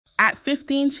At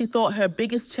 15, she thought her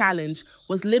biggest challenge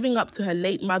was living up to her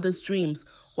late mother's dreams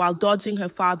while dodging her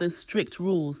father's strict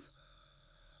rules.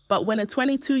 But when a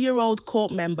 22-year-old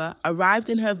court member arrived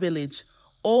in her village,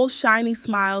 all shiny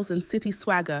smiles and city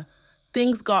swagger,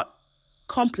 things got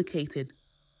complicated.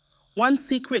 One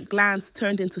secret glance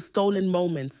turned into stolen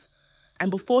moments, and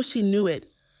before she knew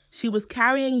it, she was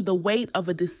carrying the weight of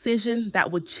a decision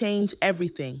that would change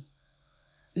everything.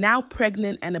 Now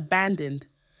pregnant and abandoned,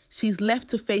 she's left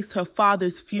to face her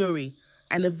father's fury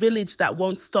and a village that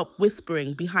won't stop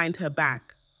whispering behind her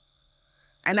back.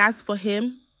 And as for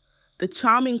him, the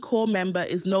charming corps member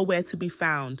is nowhere to be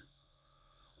found.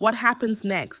 What happens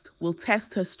next will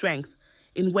test her strength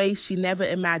in ways she never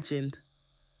imagined.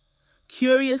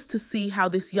 Curious to see how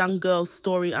this young girl's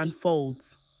story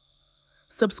unfolds.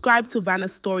 Subscribe to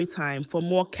Vanna's Storytime for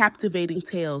more captivating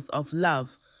tales of love,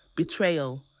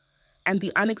 betrayal, and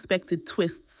the unexpected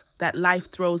twists that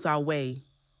life throws our way.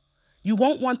 You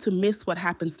won't want to miss what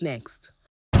happens next.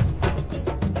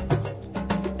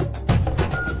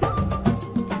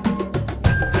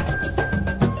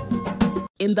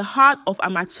 In the heart of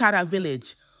Amachara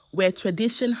village, where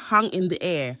tradition hung in the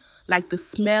air like the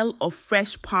smell of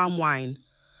fresh palm wine,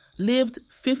 lived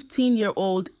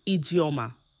 15-year-old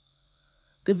Ijeoma.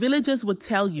 The villagers would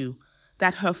tell you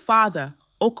that her father,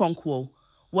 Okonkwo,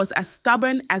 was as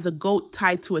stubborn as a goat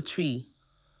tied to a tree.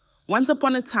 Once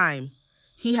upon a time,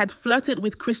 he had flirted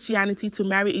with Christianity to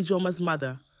marry Ijeoma's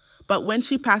mother, but when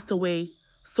she passed away,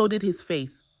 so did his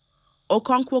faith.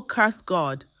 Okonkwo cursed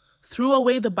God, threw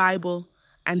away the Bible,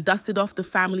 and dusted off the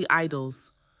family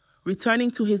idols,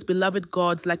 returning to his beloved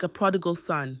gods like a prodigal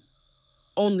son.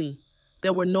 Only,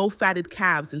 there were no fatted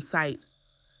calves in sight.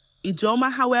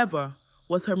 Ijeoma, however,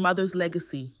 was her mother's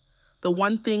legacy, the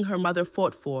one thing her mother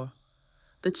fought for,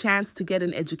 the chance to get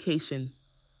an education.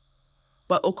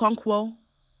 But Okonkwo,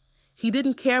 he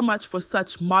didn't care much for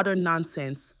such modern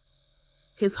nonsense.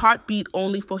 His heart beat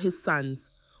only for his sons,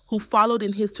 who followed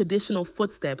in his traditional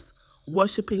footsteps,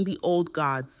 worshipping the old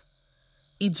gods.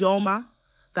 Ijeoma,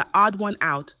 the odd one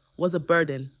out, was a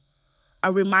burden,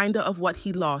 a reminder of what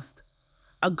he lost,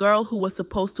 a girl who was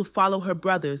supposed to follow her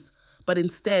brothers, but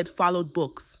instead followed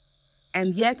books.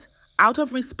 And yet, out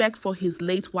of respect for his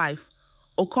late wife,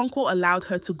 Okonkwo allowed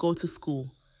her to go to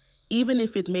school, even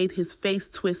if it made his face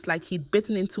twist like he'd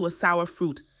bitten into a sour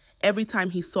fruit every time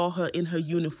he saw her in her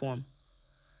uniform.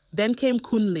 Then came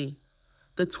Kunle,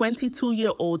 the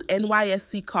 22-year-old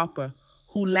NYSC copper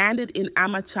who landed in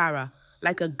Amachara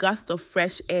like a gust of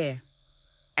fresh air,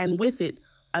 and with it,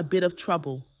 a bit of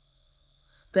trouble.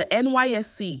 The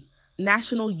NYSC,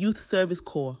 National Youth Service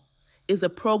Corps, is a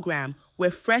program where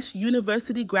fresh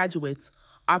university graduates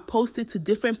are posted to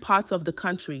different parts of the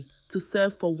country to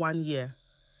serve for 1 year.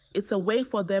 It's a way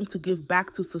for them to give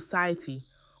back to society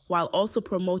while also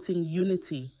promoting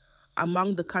unity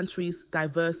among the country's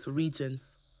diverse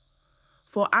regions.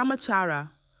 For Amachara,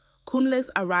 Kunle's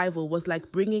arrival was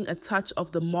like bringing a touch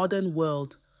of the modern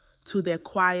world to their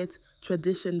quiet,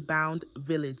 tradition-bound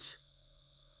village.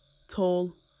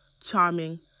 Tall,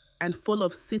 charming, and full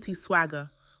of city swagger,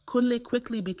 Kunle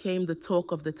quickly became the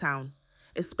talk of the town,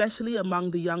 especially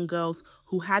among the young girls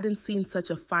who hadn't seen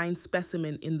such a fine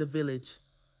specimen in the village.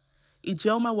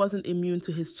 Ijeoma wasn't immune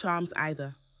to his charms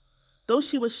either. Though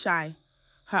she was shy,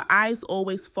 her eyes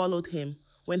always followed him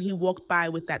when he walked by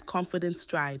with that confident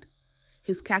stride,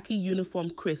 his khaki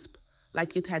uniform crisp,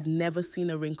 like it had never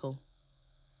seen a wrinkle.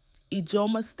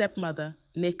 Ijeoma's stepmother,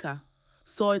 Neka,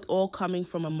 saw it all coming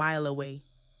from a mile away.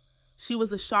 She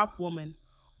was a sharp woman,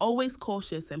 always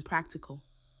cautious and practical.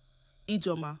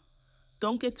 "Ijeoma,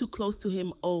 don't get too close to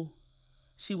him, oh,"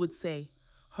 she would say,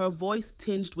 her voice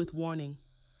tinged with warning.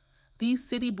 "These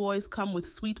city boys come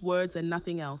with sweet words and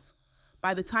nothing else.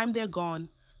 By the time they're gone,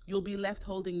 you'll be left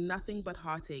holding nothing but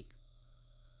heartache."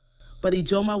 But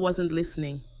Ijeoma wasn't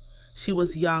listening. She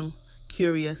was young,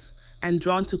 curious, and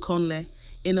drawn to Kunle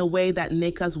in a way that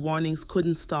Neka's warnings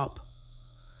couldn't stop.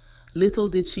 Little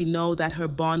did she know that her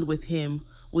bond with him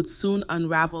would soon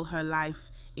unravel her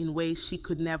life in ways she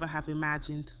could never have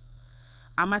imagined.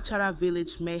 Amachara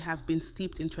village may have been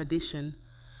steeped in tradition,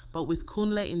 but with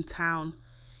Kunle in town,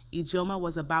 Ijeoma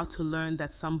was about to learn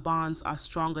that some bonds are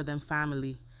stronger than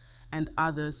family, and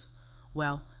others,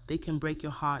 well, they can break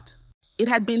your heart. It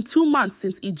had been 2 months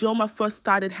since Ijeoma first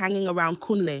started hanging around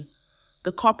Kunle,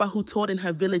 the copper who taught in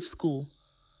her village school.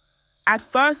 At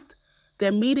first,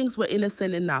 their meetings were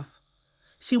innocent enough.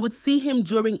 She would see him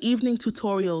during evening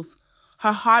tutorials,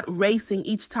 her heart racing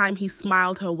each time he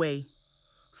smiled her way.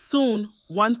 Soon,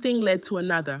 one thing led to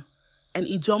another, and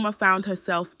Ijeoma found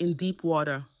herself in deep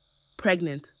water,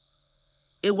 pregnant.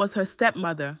 It was her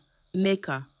stepmother,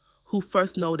 Neka, who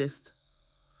first noticed.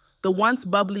 The once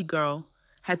bubbly girl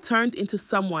had turned into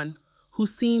someone who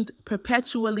seemed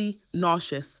perpetually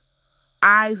nauseous,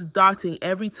 eyes darting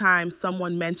every time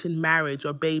someone mentioned marriage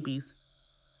or babies.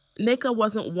 Nneka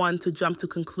wasn't one to jump to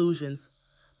conclusions,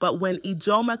 but when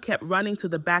Ijeoma kept running to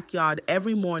the backyard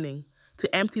every morning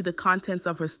to empty the contents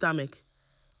of her stomach,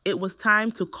 it was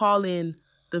time to call in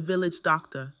the village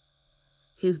doctor.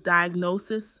 His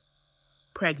diagnosis?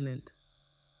 Pregnant.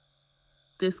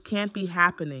 "This can't be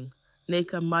happening,"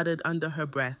 Nneka muttered under her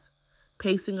breath,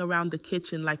 pacing around the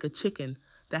kitchen like a chicken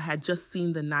that had just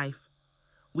seen the knife.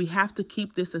 "We have to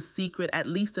keep this a secret at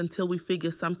least until we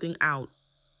figure something out."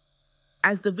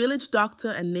 As the village doctor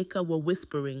and Nneka were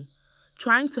whispering,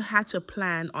 trying to hatch a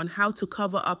plan on how to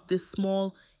cover up this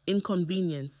small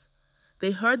inconvenience,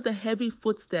 they heard the heavy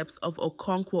footsteps of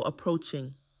Okonkwo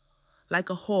approaching. Like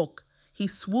a hawk, he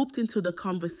swooped into the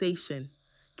conversation,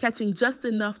 catching just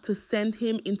enough to send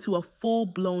him into a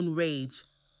full-blown rage.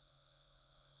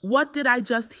 "What did I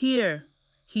just hear?"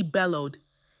 he bellowed,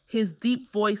 his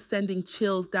deep voice sending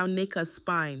chills down Nneka's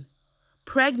spine.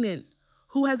 "Pregnant?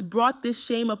 Who has brought this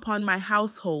shame upon my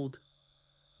household?"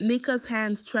 Nneka's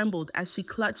hands trembled as she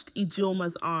clutched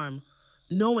Ijeoma's arm,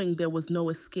 knowing there was no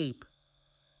escape.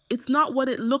 "It's not what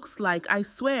it looks like, I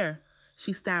swear,"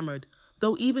 she stammered,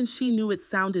 though even she knew it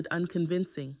sounded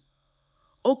unconvincing.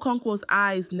 Okonkwo's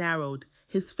eyes narrowed,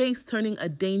 his face turning a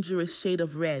dangerous shade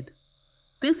of red.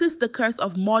 "This is the curse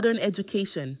of modern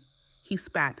education," he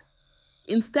spat.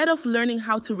 "Instead of learning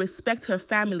how to respect her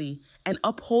family and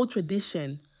uphold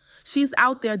tradition, she's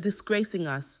out there disgracing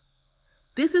us.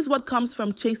 This is what comes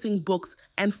from chasing books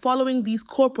and following these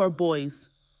corporate boys."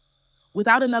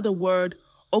 Without another word,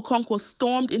 Okonkwo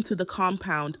stormed into the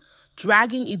compound,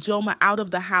 dragging Ijeoma out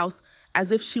of the house as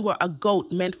if she were a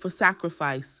goat meant for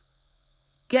sacrifice.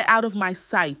 "Get out of my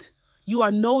sight. You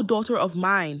are no daughter of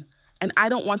mine, and I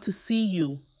don't want to see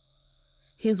you."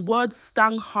 His words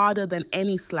stung harder than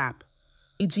any slap.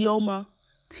 Ijeoma,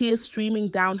 tears streaming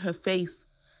down her face,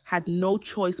 had no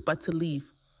choice but to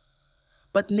leave.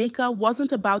 But Nneka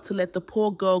wasn't about to let the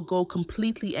poor girl go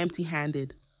completely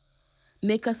empty-handed.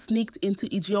 Nneka sneaked into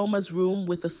Ijeoma's room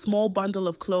with a small bundle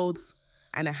of clothes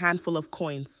and a handful of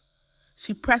coins.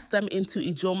 She pressed them into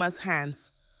Ijeoma's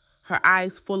hands, her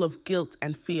eyes full of guilt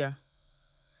and fear.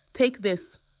 "Take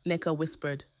this," Nneka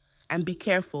whispered, "and be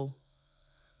careful.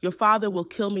 Your father will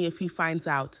kill me if he finds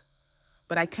out,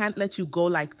 but I can't let you go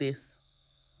like this."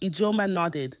 Ijeoma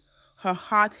nodded, her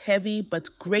heart heavy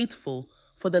but grateful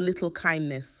for the little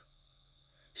kindness.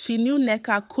 She knew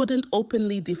Nneka couldn't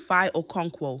openly defy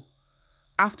Okonkwo.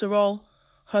 After all,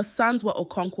 her sons were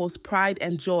Okonkwo's pride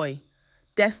and joy,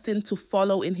 destined to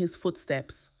follow in his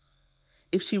footsteps.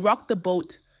 If she rocked the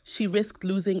boat, she risked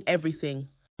losing everything.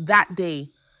 That day,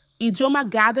 Ijeoma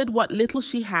gathered what little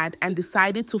she had and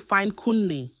decided to find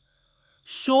Kunle.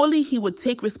 Surely he would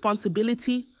take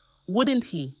responsibility, wouldn't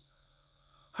he?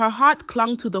 Her heart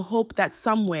clung to the hope that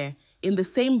somewhere, in the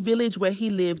same village where he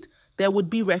lived, there would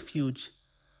be refuge.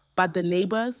 But the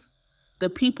neighbors, the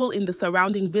people in the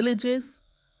surrounding villages,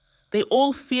 they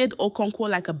all feared Okonkwo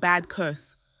like a bad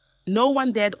curse. No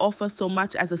one dared offer so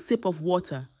much as a sip of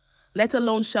water, let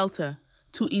alone shelter,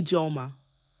 to Ijeoma.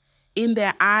 In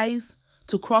their eyes,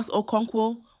 to cross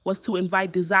Okonkwo was to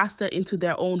invite disaster into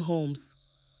their own homes.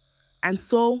 And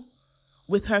so,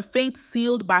 with her fate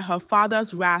sealed by her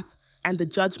father's wrath and the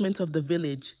judgment of the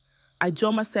village,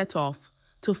 Ijeoma set off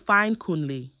to find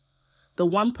Kunle, the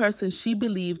one person she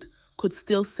believed could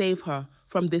still save her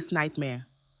from this nightmare.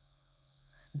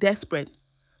 Desperate,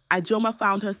 Ijeoma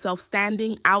found herself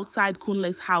standing outside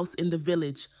Kunle's house in the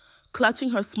village, clutching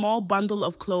her small bundle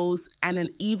of clothes and an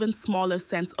even smaller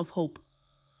sense of hope.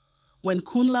 When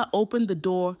Kunle opened the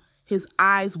door, his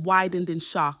eyes widened in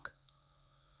shock.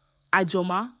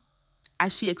 "Ijeoma,"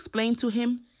 as she explained to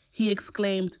him, he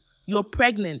exclaimed, "You're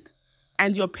pregnant,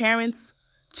 and your parents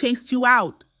chased you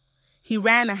out." He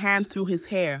ran a hand through his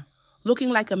hair, looking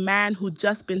like a man who'd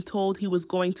just been told he was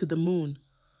going to the moon,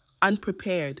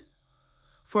 unprepared.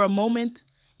 For a moment,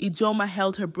 Ijeoma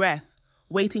held her breath,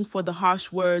 waiting for the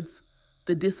harsh words,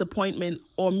 the disappointment,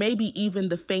 or maybe even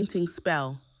the fainting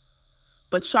spell.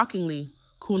 But shockingly,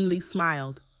 Kunle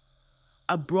smiled,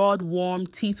 a broad, warm,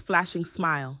 teeth-flashing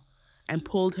smile, and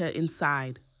pulled her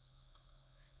inside.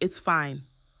 "It's fine.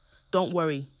 Don't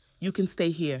worry, you can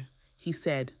stay here," he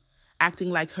said, acting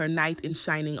like her knight in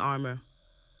shining armor.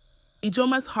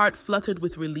 Ijeoma's heart fluttered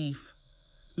with relief.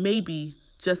 Maybe,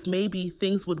 just maybe,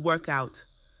 things would work out.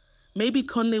 Maybe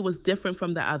Kunle was different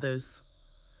from the others.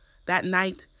 That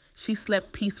night, she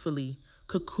slept peacefully,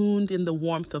 cocooned in the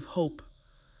warmth of hope.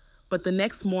 But the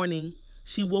next morning,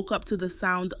 she woke up to the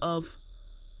sound of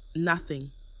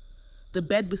Nothing. The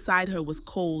bed beside her was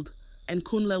cold, and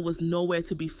Kunle was nowhere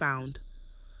to be found.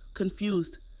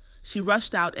 Confused, she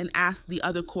rushed out and asked the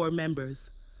other Corps members.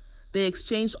 They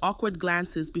exchanged awkward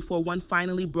glances before one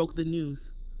finally broke the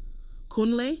news.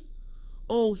 Kunle?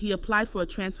 Oh, he applied for a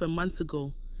transfer months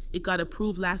ago. It got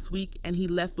approved last week and he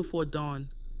left before dawn.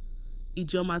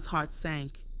 Ijeoma's heart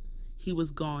sank. He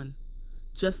was gone.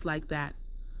 Just like that.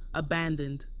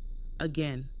 Abandoned.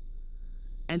 Again.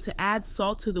 And to add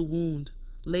salt to the wound,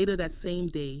 later that same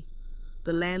day,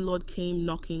 the landlord came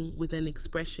knocking with an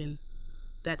expression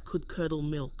that could curdle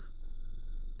milk.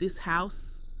 This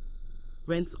house,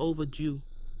 rent's overdue.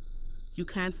 You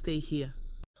can't stay here.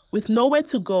 With nowhere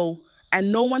to go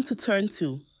and no one to turn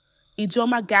to,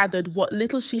 Ijeoma gathered what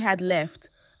little she had left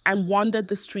and wandered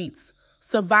the streets,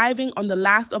 surviving on the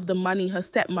last of the money her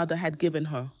stepmother had given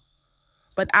her.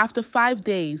 But after 5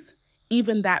 days,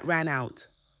 even that ran out.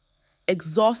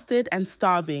 Exhausted and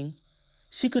starving,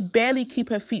 she could barely keep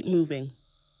her feet moving.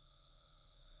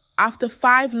 After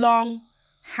 5 long,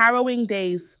 harrowing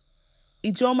days,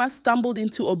 Ijeoma stumbled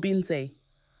into Obinze,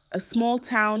 a small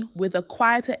town with a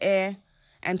quieter air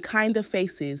and kinder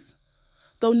faces,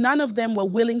 though none of them were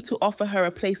willing to offer her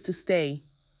a place to stay.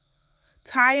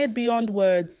 Tired beyond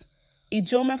words,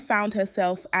 Ijeoma found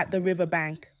herself at the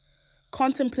riverbank,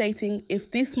 contemplating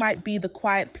if this might be the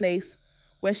quiet place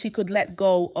where she could let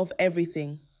go of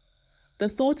everything. The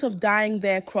thought of dying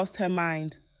there crossed her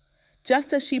mind.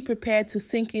 Just as she prepared to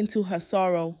sink into her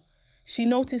sorrow, she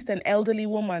noticed an elderly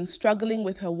woman struggling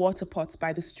with her water pots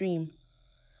by the stream.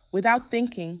 Without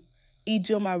thinking,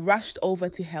 Ijeoma rushed over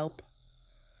to help.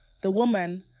 The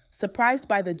woman, surprised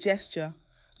by the gesture,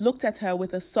 looked at her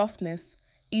with a softness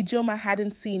Ijeoma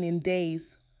hadn't seen in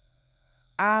days.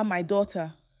 "Ah, my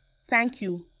daughter, thank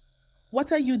you.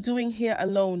 What are you doing here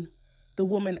alone?" the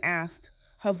woman asked,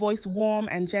 her voice warm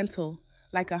and gentle,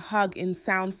 like a hug in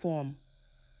sound form.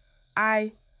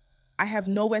 I have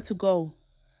nowhere to go,"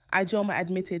 Ijeoma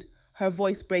admitted, her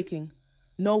voice breaking.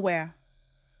 "Nowhere."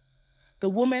 The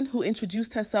woman, who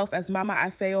introduced herself as Mama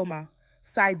Ijeoma,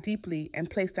 sighed deeply and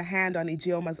placed a hand on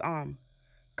Ijeoma's arm.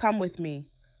 "Come with me.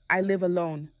 I live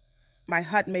alone. My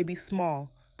hut may be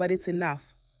small, but it's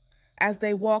enough." As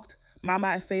they walked, Mama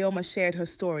Ijeoma shared her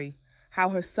story, how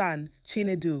her son,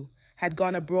 Chinedu, had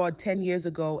gone abroad 10 years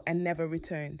ago and never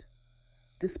returned.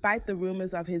 Despite the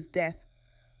rumors of his death,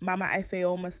 Mama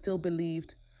Ijeoma still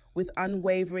believed, with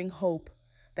unwavering hope,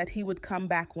 that he would come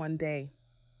back one day.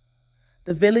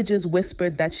 The villagers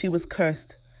whispered that she was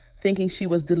cursed, thinking she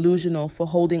was delusional for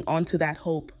holding on to that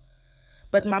hope.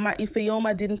 But Mama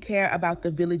Ijeoma didn't care about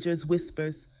the villagers'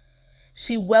 whispers.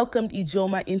 She welcomed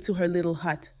Ijeoma into her little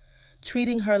hut,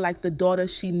 treating her like the daughter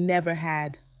she never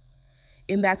had.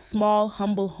 In that small,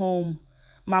 humble home,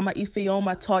 Mama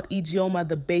Ijeoma taught Ijeoma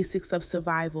the basics of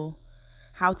survival,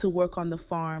 how to work on the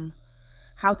farm,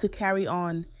 how to carry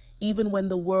on even when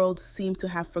the world seemed to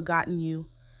have forgotten you,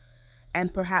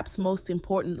 and perhaps most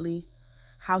importantly,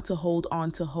 how to hold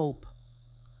on to hope.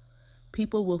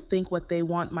 "People will think what they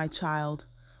want, my child,"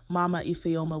 Mama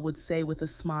Ijeoma would say with a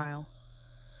smile.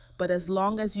 "But as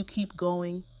long as you keep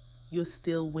going, you're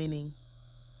still winning."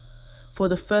 For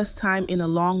the first time in a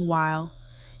long while,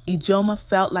 Ijeoma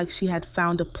felt like she had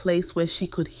found a place where she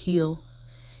could heal,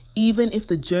 even if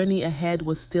the journey ahead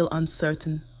was still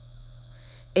uncertain.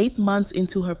 8 months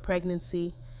into her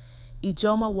pregnancy,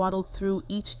 Ijeoma waddled through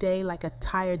each day like a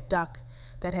tired duck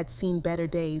that had seen better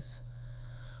days.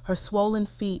 Her swollen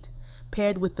feet,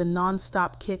 paired with the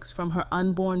non-stop kicks from her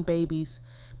unborn babies,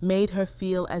 made her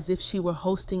feel as if she were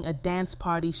hosting a dance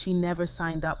party she never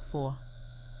signed up for.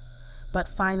 But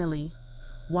finally,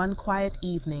 one quiet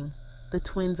evening, the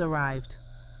twins arrived,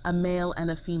 a male and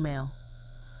a female.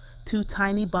 2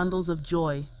 tiny bundles of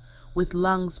joy, with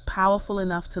lungs powerful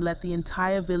enough to let the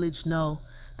entire village know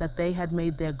that they had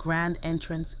made their grand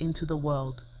entrance into the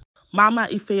world. Mama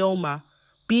Ijeoma,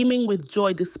 beaming with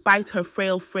joy despite her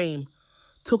frail frame,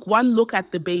 took one look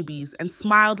at the babies and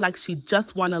smiled like she'd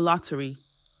just won a lottery.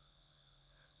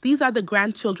 "These are the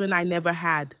grandchildren I never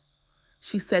had,"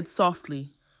 she said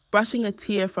softly, brushing a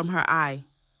tear from her eye.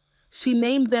 She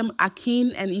named them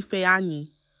Akin and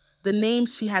Ifeanyi, the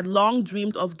names she had long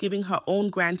dreamed of giving her own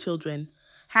grandchildren,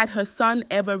 had her son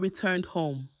ever returned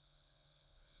home.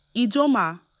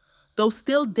 Ijeoma, though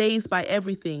still dazed by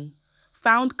everything,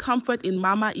 found comfort in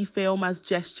Mama Ijeoma's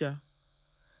gesture.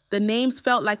 The names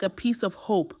felt like a piece of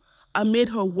hope amid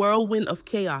her whirlwind of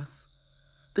chaos.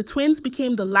 The twins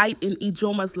became the light in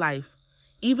Ijeoma's life,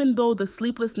 even though the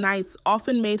sleepless nights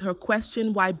often made her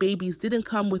question why babies didn't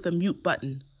come with a mute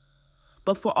button.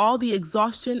 But for all the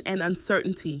exhaustion and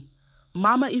uncertainty,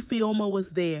 Mama Ijeoma was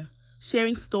there,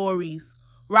 sharing stories,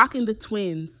 rocking the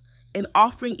twins and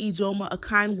offering Ijeoma a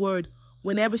kind word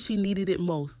whenever she needed it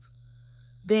most.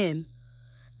 Then,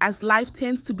 as life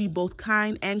tends to be both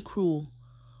kind and cruel,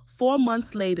 4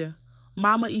 months later,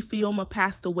 Mama Ijeoma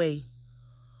passed away.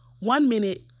 One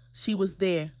minute, she was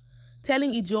there,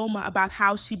 telling Ijeoma about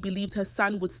how she believed her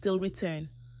son would still return.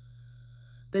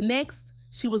 The next,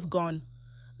 she was gone,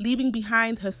 leaving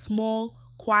behind her small,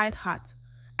 quiet hut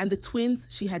and the twins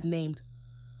she had named.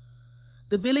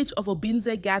 The village of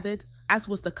Obinze gathered, as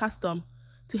was the custom,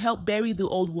 to help bury the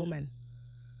old woman.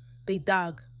 They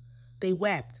dug, they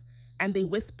wept, and they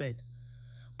whispered.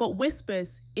 But whispers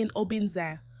in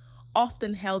Obinze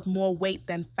often held more weight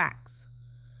than facts.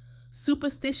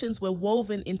 Superstitions were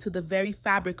woven into the very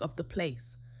fabric of the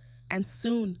place, and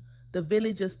soon the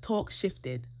villagers' talk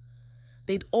shifted.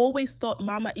 They'd always thought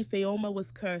Mama Ijeoma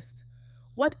was cursed.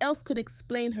 What else could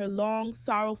explain her long,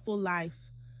 sorrowful life?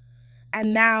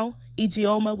 And now,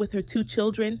 Ijeoma, with her 2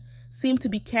 children, seemed to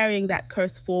be carrying that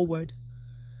curse forward.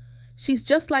 She's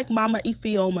just like Mama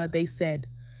Ijeoma, they said,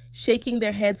 shaking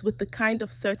their heads with the kind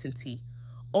of certainty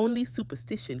only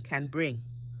superstition can bring.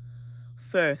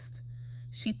 First,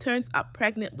 she turns up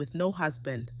pregnant with no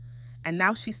husband, and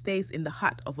now she stays in the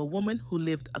hut of a woman who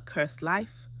lived a cursed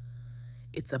life.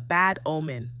 It's a bad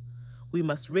omen. We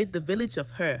must rid the village of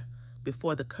her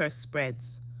before the curse spreads.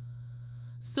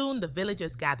 Soon the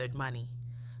villagers gathered money.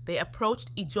 They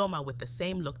approached Ijeoma with the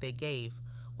same look they gave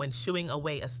when shooing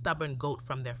away a stubborn goat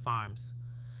from their farms.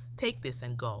 "Take this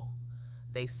and go,"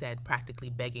 they said, practically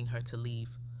begging her to leave.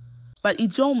 But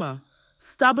Ijeoma,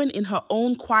 stubborn in her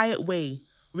own quiet way,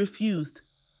 refused.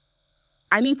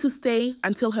 "I need to stay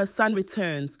until her son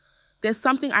returns. There's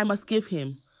something I must give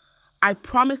him. I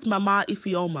promised Mama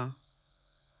Ijeoma."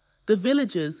 The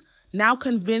villagers, now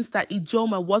convinced that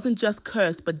Ijeoma wasn't just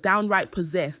cursed but downright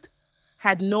possessed,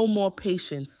 had no more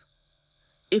patience.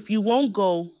 "If you won't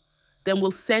go, then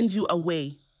we'll send you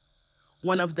away,"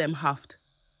 one of them huffed.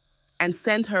 And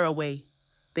send her away.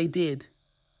 They did.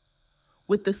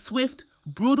 With the swift,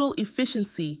 brutal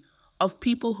efficiency of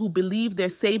people who believe they're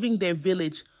saving their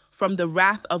village from the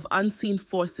wrath of unseen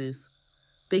forces,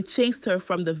 they chased her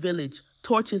from the village,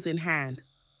 torches in hand.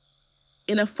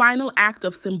 In a final act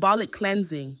of symbolic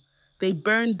cleansing, they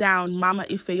burned down Mama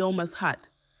Ijeoma's hut,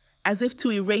 as if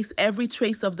to erase every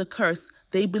trace of the curse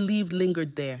they believed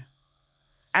lingered there.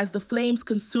 As the flames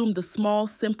consumed the small,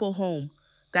 simple home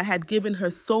that had given her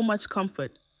so much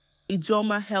comfort,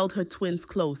 Ijeoma held her twins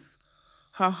close,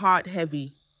 her heart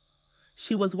heavy.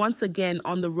 She was once again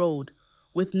on the road,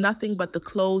 with nothing but the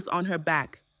clothes on her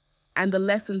back, and the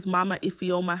lessons Mama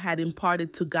Ijeoma had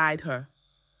imparted to guide her.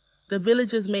 The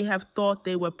villagers may have thought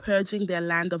they were purging their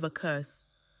land of a curse,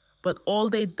 but all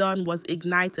they'd done was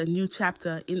ignite a new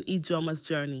chapter in Ijeoma's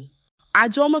journey.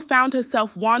 Ijeoma found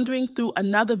herself wandering through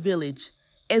another village,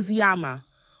 Ijeoma,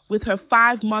 with her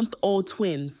 5-month-old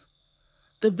twins.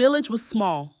 The village was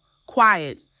small,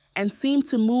 quiet, and seemed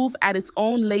to move at its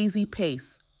own lazy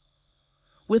pace.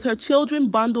 With her children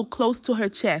bundled close to her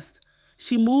chest,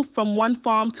 she moved from one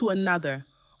farm to another,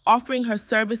 offering her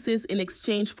services in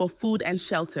exchange for food and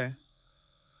shelter.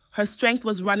 Her strength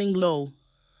was running low,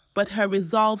 but her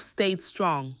resolve stayed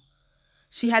strong.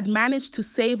 She had managed to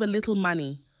save a little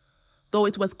money, though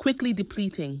it was quickly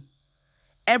depleting.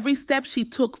 Every step she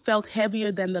took felt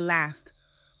heavier than the last,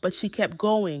 but she kept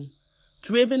going,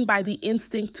 driven by the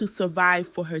instinct to survive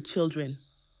for her children.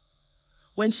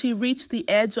 When she reached the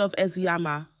edge of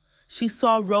Ijeoma, she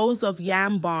saw rows of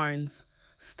yam barns,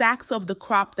 stacks of the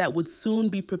crop that would soon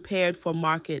be prepared for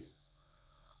market.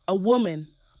 A woman,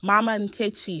 Mama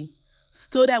Nkechi,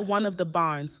 stood at one of the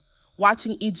barns,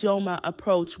 watching Ijeoma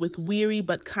approach with weary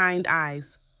but kind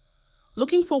eyes.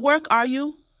 "Looking for work, are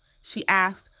you?" she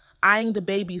asked, eyeing the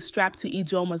baby strapped to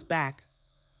Ijeoma's back.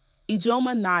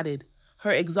 Ijeoma nodded,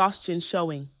 her exhaustion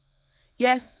showing.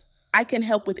 "Yes, I can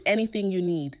help with anything you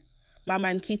need." Mama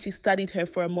Nkechi studied her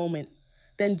for a moment,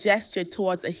 then gestured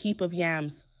towards a heap of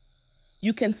yams.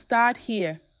 "You can start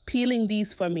here, peeling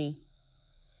these for me."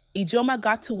 Ijeoma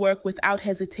got to work without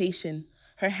hesitation,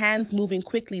 her hands moving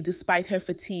quickly despite her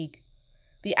fatigue.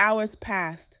 The hours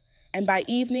passed, and by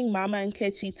evening Mama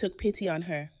Nkechi took pity on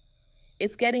her.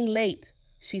 "It's getting late,"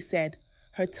 she said,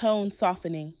 her tone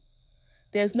softening.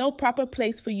 "There's no proper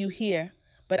place for you here,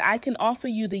 but I can offer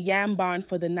you the yam barn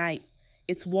for the night.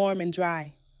 It's warm and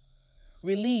dry."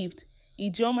 Relieved,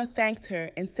 Ijeoma thanked her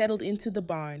and settled into the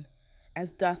barn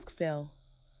as dusk fell.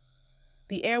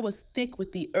 The air was thick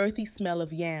with the earthy smell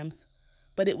of yams,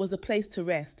 but it was a place to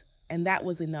rest, and that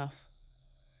was enough.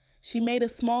 She made a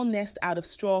small nest out of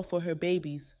straw for her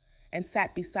babies and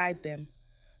sat beside them,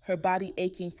 her body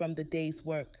aching from the day's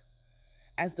work.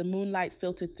 As the moonlight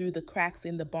filtered through the cracks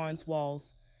in the barn's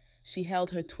walls, she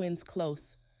held her twins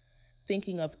close,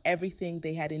 thinking of everything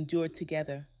they had endured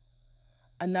together.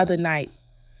 Another night,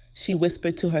 she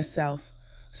whispered to herself,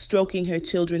 stroking her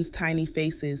children's tiny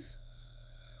faces.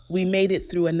 We made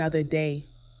it through another day.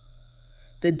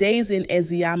 The days in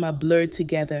Ijeoma blurred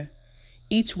together,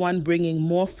 each one bringing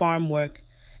more farm work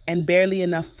and barely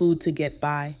enough food to get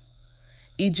by.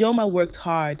 Ijeoma worked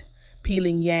hard,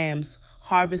 peeling yams,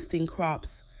 harvesting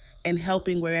crops, and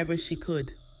helping wherever she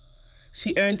could.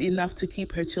 She earned enough to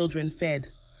keep her children fed,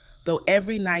 though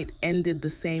every night ended the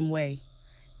same way,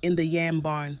 in the yam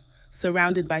barn,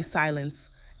 surrounded by silence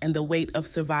and the weight of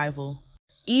survival.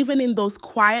 Even in those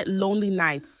quiet, lonely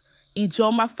nights,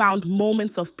 Ijeoma found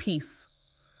moments of peace.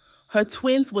 Her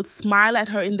twins would smile at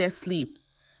her in their sleep,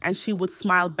 and she would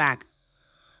smile back,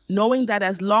 knowing that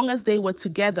as long as they were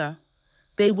together,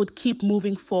 they would keep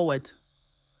moving forward.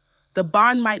 The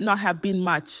barn might not have been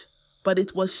much, but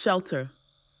it was shelter.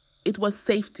 It was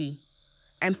safety.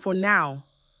 And for now,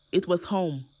 it was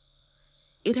home.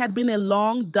 It had been a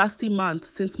long, dusty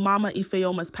month since Mama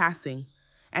Ifeoma's passing,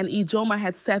 and Ijeoma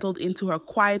had settled into her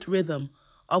quiet rhythm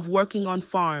of working on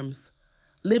farms,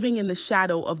 living in the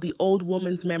shadow of the old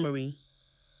woman's memory.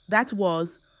 That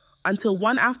was until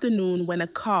one afternoon when a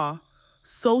car,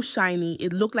 so shiny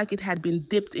it looked like it had been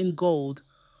dipped in gold,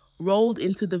 rolled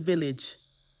into the village.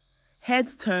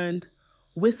 Heads turned,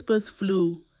 whispers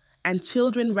flew, and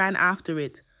children ran after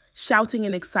it, shouting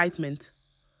in excitement.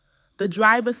 The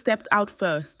driver stepped out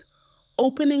first,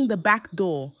 opening the back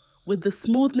door with the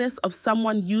smoothness of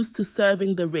someone used to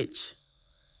serving the rich.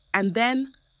 And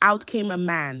then out came a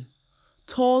man,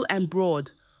 tall and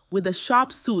broad, with a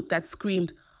sharp suit that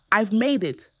screamed, "I've made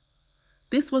it."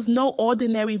 This was no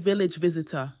ordinary village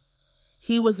visitor.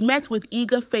 He was met with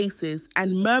eager faces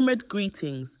and murmured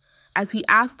greetings as he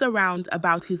asked around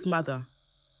about his mother.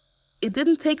 It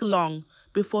didn't take long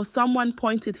before someone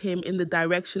pointed him in the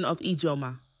direction of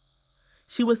Ijeoma.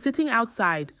 She was sitting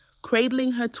outside,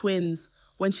 cradling her twins,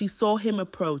 when she saw him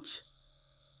approach.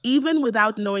 Even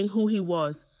without knowing who he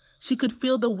was, she could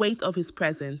feel the weight of his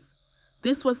presence.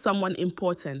 This was someone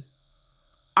important.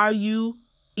 "Are you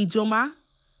Ijeoma?"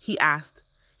 he asked,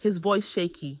 his voice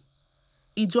shaky.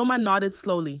 Ijeoma nodded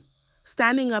slowly,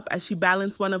 standing up as she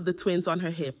balanced one of the twins on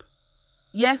her hip.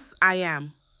 "Yes, I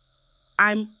am.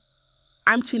 I'm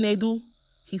Chinedu,"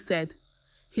 he said,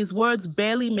 his words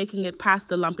barely making it past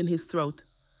the lump in his throat.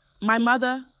 "My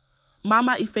mother,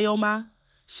 Mama Ifeoma,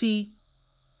 she..."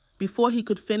 Before he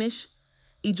could finish,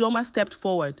 Ijeoma stepped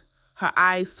forward, her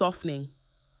eyes softening.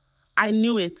 "I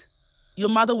knew it. Your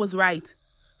mother was right.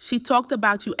 She talked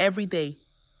about you every day.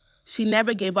 She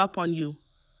never gave up on you.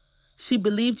 She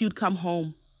believed you'd come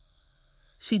home."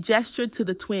 She gestured to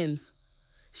the twins.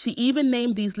 She even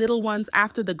named these little ones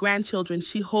after the grandchildren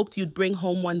she hoped you'd bring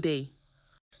home one day.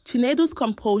 Chinedu's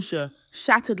composure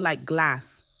shattered like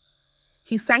glass.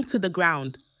 He sank to the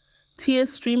ground,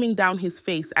 tears streaming down his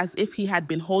face as if he had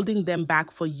been holding them back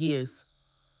for years.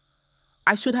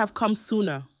 "I should have come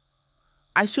sooner.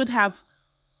 I should have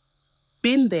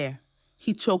been there,"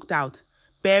 he choked out,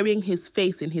 burying his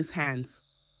face in his hands.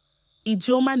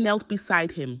 Ijeoma knelt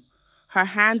beside him, her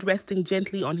hand resting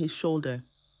gently on his shoulder.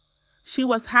 "She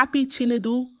was happy,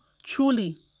 Chinedu,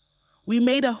 truly. We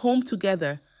made a home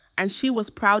together, and she was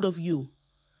proud of you.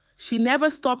 She never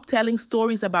stopped telling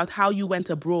stories about how you went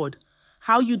abroad,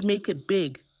 how you'd make it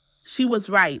big. She was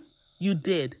right. You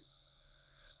did."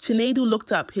 Chinedu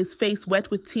looked up, his face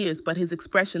wet with tears but his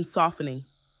expression softening.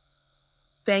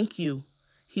 "Thank you,"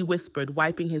 he whispered,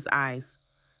 wiping his eyes.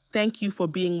 "Thank you for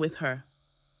being with her."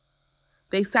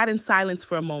 They sat in silence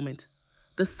for a moment,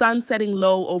 the sun setting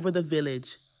low over the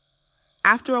village.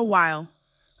 After a while,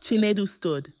 Chinedu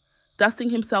stood,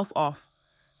 dusting himself off,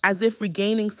 as if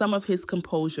regaining some of his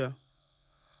composure.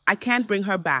 "I can't bring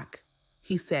her back,"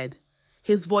 he said,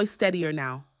 his voice steadier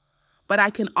now, "but I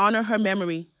can honor her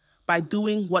memory by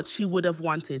doing what she would have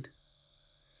wanted."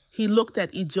 He looked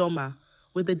at Ijeoma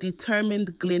with a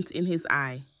determined glint in his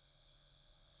eye.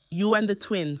 "You and the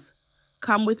twins,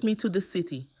 come with me to the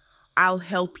city. I'll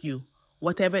help you,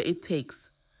 whatever it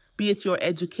takes, be it your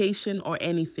education or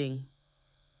anything.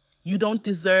 You don't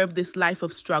deserve this life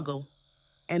of struggle.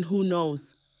 And who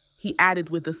knows," he added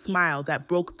with a smile that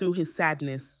broke through his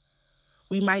sadness,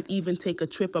 "we might even take a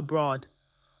trip abroad.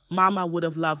 Mama would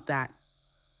have loved that."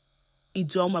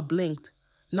 Ijeoma blinked,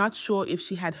 not sure if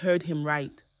she had heard him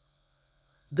right.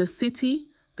 The city,"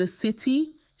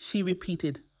 she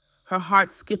repeated, her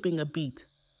heart skipping a beat.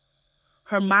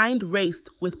 Her mind raced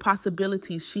with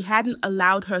possibilities she hadn't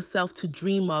allowed herself to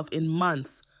dream of in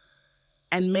months.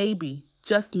 And maybe,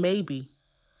 just maybe,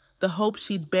 The hope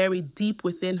she'd buried deep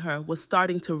within her was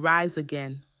starting to rise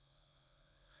again.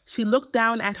 She looked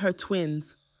down at her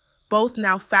twins, both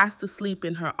now fast asleep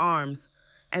in her arms,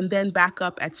 and then back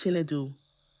up at Chinedu,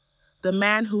 the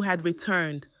man who had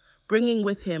returned, bringing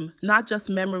with him not just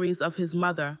memories of his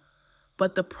mother,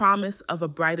 but the promise of a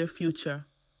brighter future.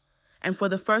 And for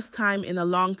the first time in a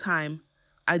long time,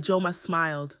 Ijeoma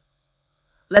smiled.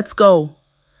 "Let's go,"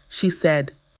 she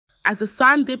said. As the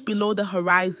sun dipped below the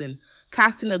horizon,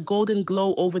 casting a golden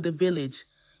glow over the village,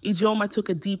 Ijeoma took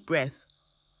a deep breath.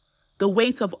 The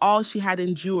weight of all she had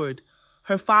endured,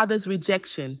 her father's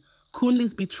rejection,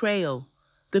 Kunli's betrayal,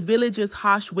 the villagers'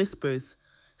 harsh whispers,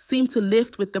 seemed to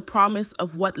lift with the promise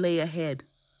of what lay ahead.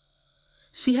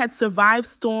 She had survived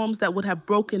storms that would have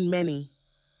broken many,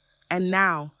 and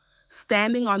now,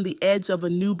 standing on the edge of a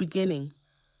new beginning,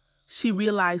 she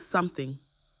realized something.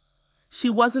 She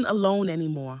wasn't alone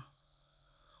anymore.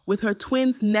 With her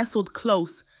twins nestled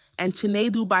close and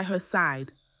Chinedu by her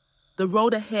side, the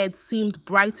road ahead seemed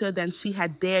brighter than she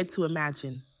had dared to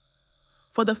imagine.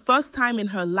 For the first time in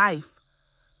her life,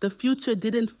 the future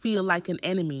didn't feel like an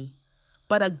enemy,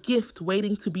 but a gift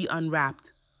waiting to be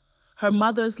unwrapped. Her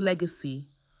mother's legacy,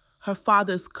 her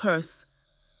father's curse,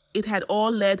 it had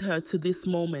all led her to this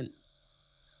moment.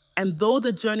 And though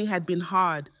the journey had been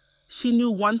hard, she knew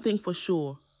one thing for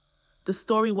sure. The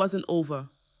story wasn't over.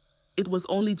 It was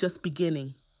only just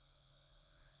beginning.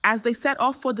 As they set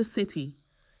off for the city,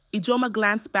 Ijeoma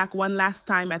glanced back one last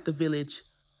time at the village.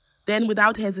 Then,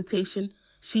 without hesitation,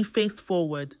 she faced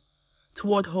forward,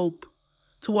 toward hope,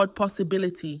 toward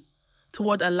possibility,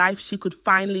 toward a life she could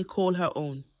finally call her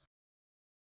own.